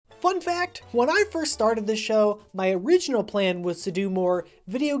Fun fact, when I first started this show, my original plan was to do more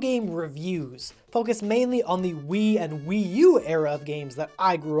video game reviews, focused mainly on the Wii and Wii U era of games that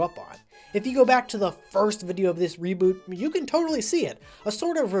I grew up on. If you go back to the first video of this reboot, you can totally see it, a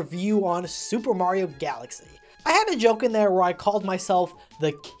sort of review on Super Mario Galaxy. I had a joke in there where I called myself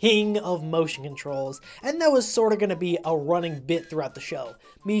the king of motion controls, and that was sort of going to be a running bit throughout the show,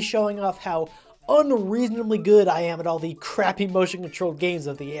 me showing off how unreasonably good I am at all the crappy motion controlled games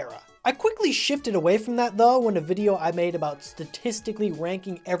of the era. I quickly shifted away from that though when a video I made about statistically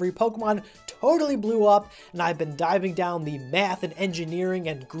ranking every Pokemon totally blew up, and I've been diving down the math and engineering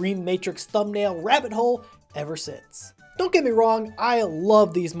and green matrix thumbnail rabbit hole ever since. Don't get me wrong, I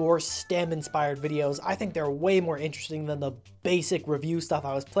love these more STEM-inspired videos. I think they're way more interesting than the basic review stuff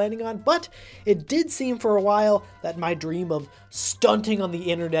I was planning on, but it did seem for a while that my dream of stunting on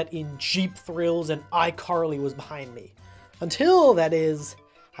the internet in Jeep thrills and iCarly was behind me. Until, that is,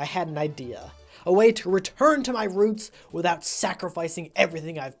 I had an idea. A way to return to my roots without sacrificing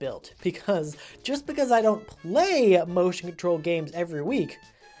everything I've built. Because just because I don't play motion control games every week,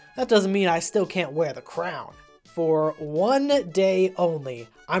 that doesn't mean I still can't wear the crown. For one day only,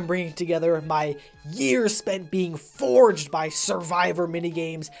 I'm bringing together my years spent being forged by Survivor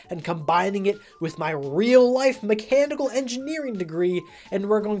minigames and combining it with my real-life mechanical engineering degree, and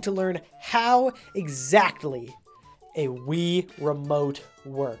we're going to learn how exactly a Wii Remote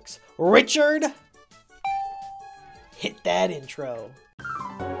works. Richard, hit that intro.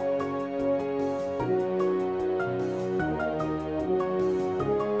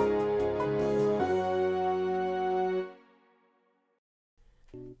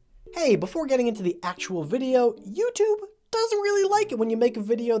 Hey, before getting into the actual video, YouTube doesn't really like it when you make a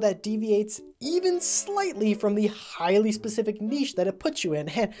video that deviates even slightly from the highly specific niche that it puts you in,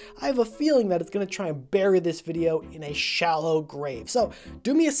 and I have a feeling that it's going to try and bury this video in a shallow grave. So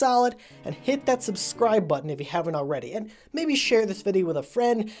do me a solid and hit that subscribe button if you haven't already, and maybe share this video with a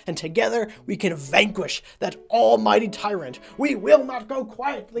friend, and together we can vanquish that almighty tyrant. We will not go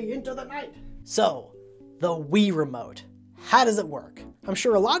quietly into the night. So, the Wii Remote. How does it work? I'm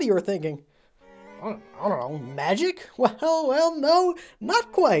sure a lot of you are thinking, I don't know, magic? Well, no,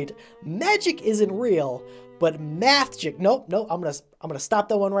 not quite. Magic isn't real, but mathgic. Nope, I'm gonna stop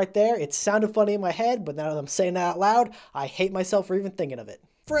that one right there. It sounded funny in my head, but now that I'm saying that out loud, I hate myself for even thinking of it.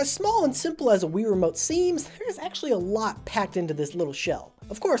 For as small and simple as a Wii Remote seems, there's actually a lot packed into this little shell.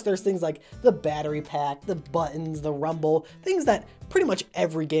 Of course, there's things like the battery pack, the buttons, the rumble, things that pretty much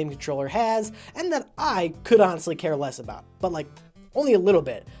every game controller has, and that I could honestly care less about. But like, only a little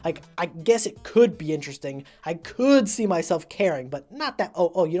bit. Like, I guess it could be interesting. I could see myself caring, but not that,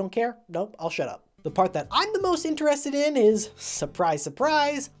 oh, you don't care? Nope, I'll shut up. The part that I'm the most interested in is, surprise,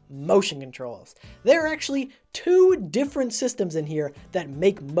 surprise, motion controls. There are actually two different systems in here that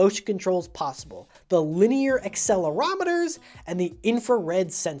make motion controls possible. The linear accelerometers and the infrared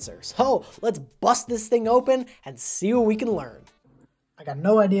sensors. So let's bust this thing open and see what we can learn. I got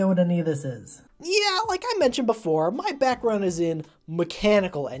no idea what any of this is. Yeah, like I mentioned before, my background is in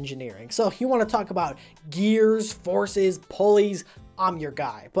mechanical engineering. So if you want to talk about gears, forces, pulleys, I'm your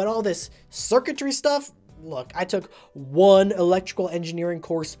guy. But all this circuitry stuff, look, I took one electrical engineering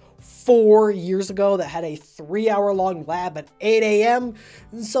course 4 years ago that had a 3-hour-long lab at 8 a.m.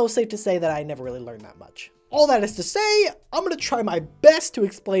 So safe to say that I never really learned that much. All that is to say, I'm going to try my best to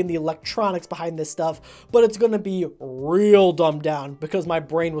explain the electronics behind this stuff, but it's going to be real dumbed down because my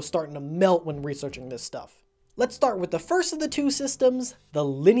brain was starting to melt when researching this stuff. Let's start with the first of the two systems, the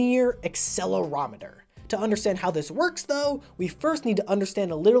linear accelerometer. To understand how this works though, we first need to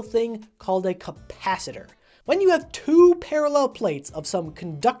understand a little thing called a capacitor. When you have two parallel plates of some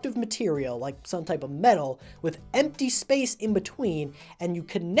conductive material, like some type of metal, with empty space in between, and you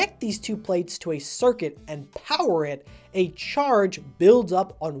connect these two plates to a circuit and power it, a charge builds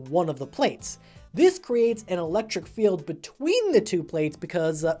up on one of the plates. This creates an electric field between the two plates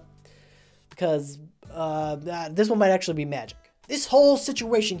because this one might actually be magic. This whole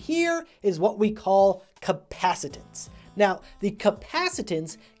situation here is what we call capacitance. Now, the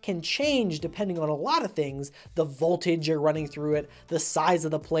capacitance can change depending on a lot of things, the voltage you're running through it, the size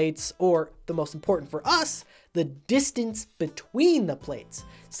of the plates, or, the most important for us, the distance between the plates.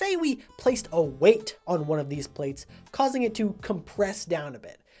 Say we placed a weight on one of these plates, causing it to compress down a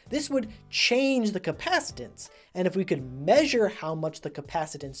bit. This would change the capacitance, and if we could measure how much the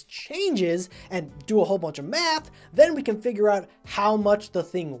capacitance changes and do a whole bunch of math, then we can figure out how much the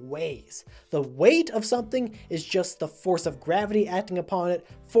thing weighs. The weight of something is just the force of gravity acting upon it.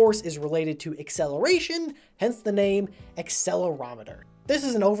 Force is related to acceleration, hence the name accelerometer. This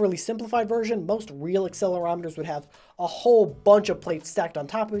is an overly simplified version. Most real accelerometers would have a whole bunch of plates stacked on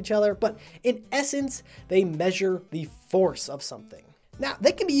top of each other, but in essence, they measure the force of something. Now,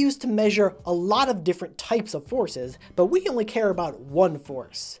 they can be used to measure a lot of different types of forces, but we only care about one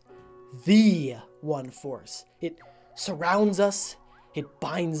force. The one force. It surrounds us, it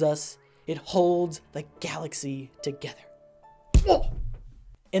binds us, it holds the galaxy together. Whoa!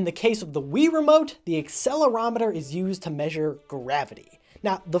 In the case of the Wii Remote, the accelerometer is used to measure gravity.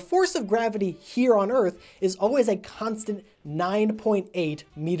 Now, the force of gravity here on Earth is always a constant 9.8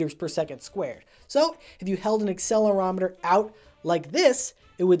 meters per second squared. So, if you held an accelerometer out like this,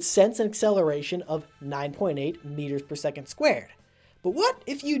 it would sense an acceleration of 9.8 meters per second squared. But what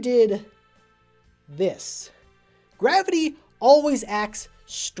if you did this? Gravity always acts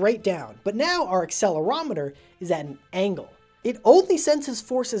straight down, but now our accelerometer is at an angle. It only senses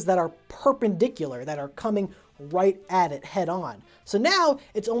forces that are perpendicular, that are coming right at it head on. So now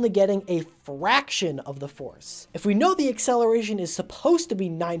it's only getting a fraction of the force. If we know the acceleration is supposed to be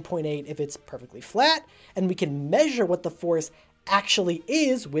 9.8 if it's perfectly flat, and we can measure what the force actually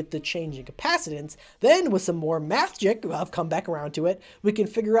is with the changing capacitance, then with some more magic, I've come back around to it, we can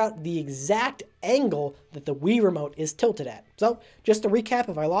figure out the exact angle that the Wii Remote is tilted at. So just to recap,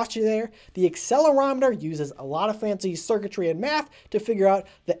 if I lost you there, the accelerometer uses a lot of fancy circuitry and math to figure out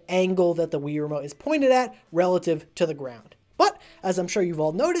the angle that the Wii Remote is pointed at relative to the ground. But, as I'm sure you've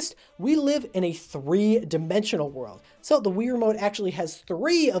all noticed, we live in a three-dimensional world. So the Wii Remote actually has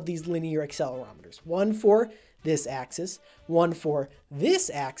three of these linear accelerometers. One for this axis, one for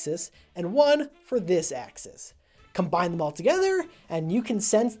this axis, and one for this axis. Combine them all together, and you can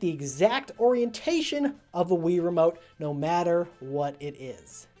sense the exact orientation of a Wii Remote, no matter what it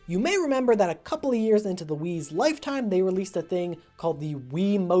is. You may remember that a couple of years into the Wii's lifetime, they released a thing called the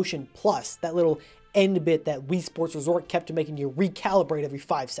Wii Motion Plus, that little end bit that Wii Sports Resort kept making you recalibrate every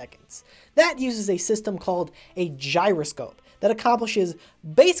 5 seconds. That uses a system called a gyroscope that accomplishes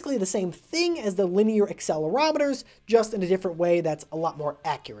basically the same thing as the linear accelerometers, just in a different way that's a lot more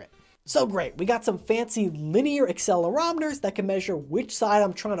accurate. So great, we got some fancy linear accelerometers that can measure which side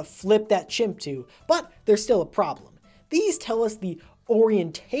I'm trying to flip that chimp to, but there's still a problem. These tell us the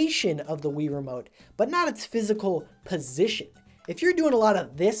orientation of the Wii Remote, but not its physical position. If you're doing a lot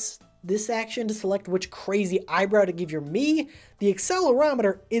of this action to select which crazy eyebrow to give your Mii, the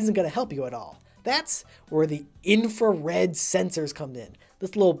accelerometer isn't going to help you at all. That's where the infrared sensors come in.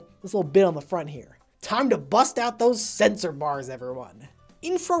 This little bit on the front here. Time to bust out those sensor bars, everyone.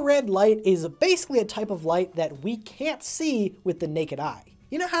 Infrared light is basically a type of light that we can't see with the naked eye.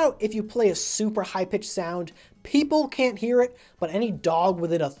 You know how if you play a super high-pitched sound, people can't hear it, but any dog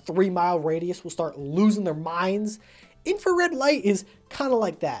within a 3-mile radius will start losing their minds? Infrared light is kind of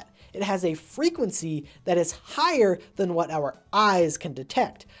like that. It has a frequency that is higher than what our eyes can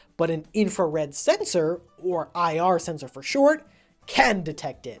detect, but an infrared sensor, or IR sensor for short, can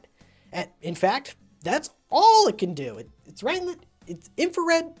detect it. And in fact, that's all it can do. It's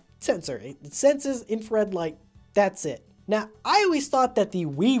infrared sensor. It senses infrared light. That's it. Now, I always thought that the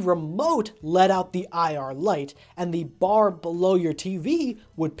Wii Remote let out the IR light and the bar below your TV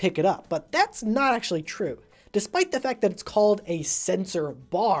would pick it up, but that's not actually true. Despite the fact that it's called a sensor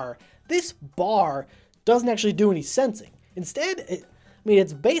bar, this bar doesn't actually do any sensing. Instead,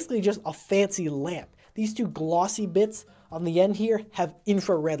 it's basically just a fancy lamp. These two glossy bits on the end here have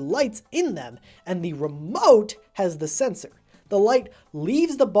infrared lights in them, and the remote has the sensor. The light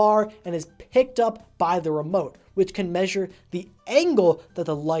leaves the bar and is picked up by the remote, which can measure the angle that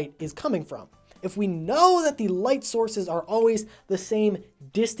the light is coming from. If we know that the light sources are always the same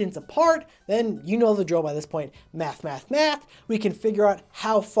distance apart, then you know the drill by this point. Math, math, math. We can figure out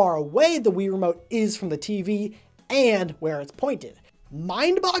how far away the Wii Remote is from the TV and where it's pointed.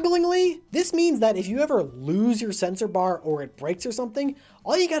 Mind-bogglingly, this means that if you ever lose your sensor bar or it breaks or something,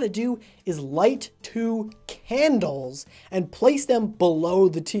 all you gotta do is light 2 candles and place them below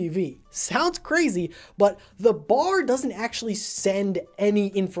the TV. Sounds crazy, but the bar doesn't actually send any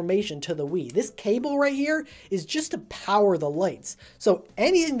information to the Wii. This cable right here is just to power the lights. So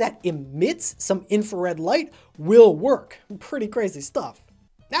anything that emits some infrared light will work. Pretty crazy stuff.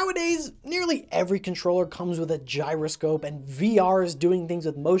 Nowadays, nearly every controller comes with a gyroscope, and VR is doing things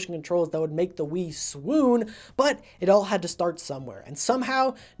with motion controls that would make the Wii swoon, but it all had to start somewhere. And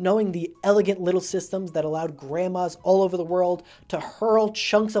somehow, knowing the elegant little systems that allowed grandmas all over the world to hurl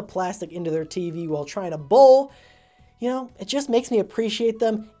chunks of plastic into their TV while trying to bowl, it just makes me appreciate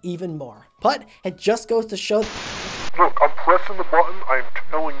them even more. But it just goes to show... Look, I'm pressing the button. I am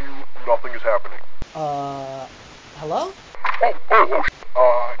telling you nothing is happening. Hello?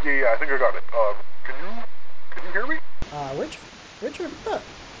 Yeah, I think I got it. Can you hear me? Richard,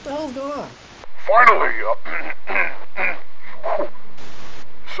 hell's going on? Finally,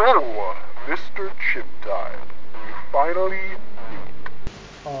 so, Mr. Chiptide, we finally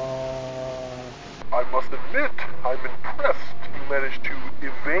meet. I must admit, I'm impressed you managed to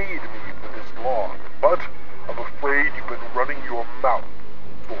evade me for this long, but I'm afraid you've been running your mouth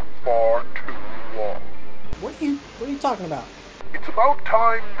for far too long. What are you talking about? It's about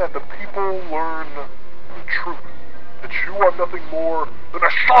time that the people learn the truth, that you are nothing more than a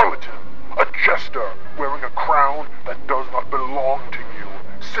charlatan, a jester wearing a crown that does not belong to you,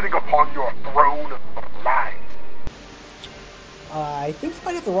 sitting upon your throne of lies. I think you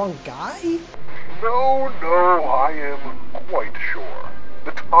might have the wrong guy? No, I am quite sure.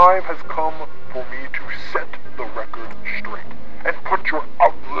 The time has come for me to set the record straight and put your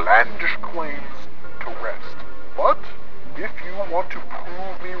outlandish claims to rest. But if you want to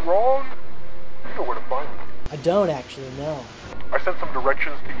prove me wrong, you know where to find me. I don't actually know. I sent some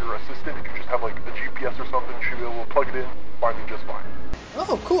directions to your assistant. If you just have like a GPS or something, she'll be able to plug it in, find me just fine.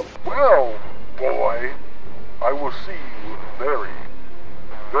 Oh, cool. Well, boy, I will see you very,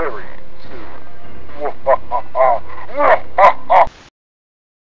 very soon.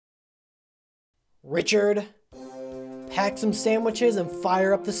 Richard, pack some sandwiches and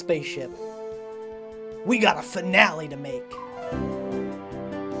fire up the spaceship. We got a finale to make.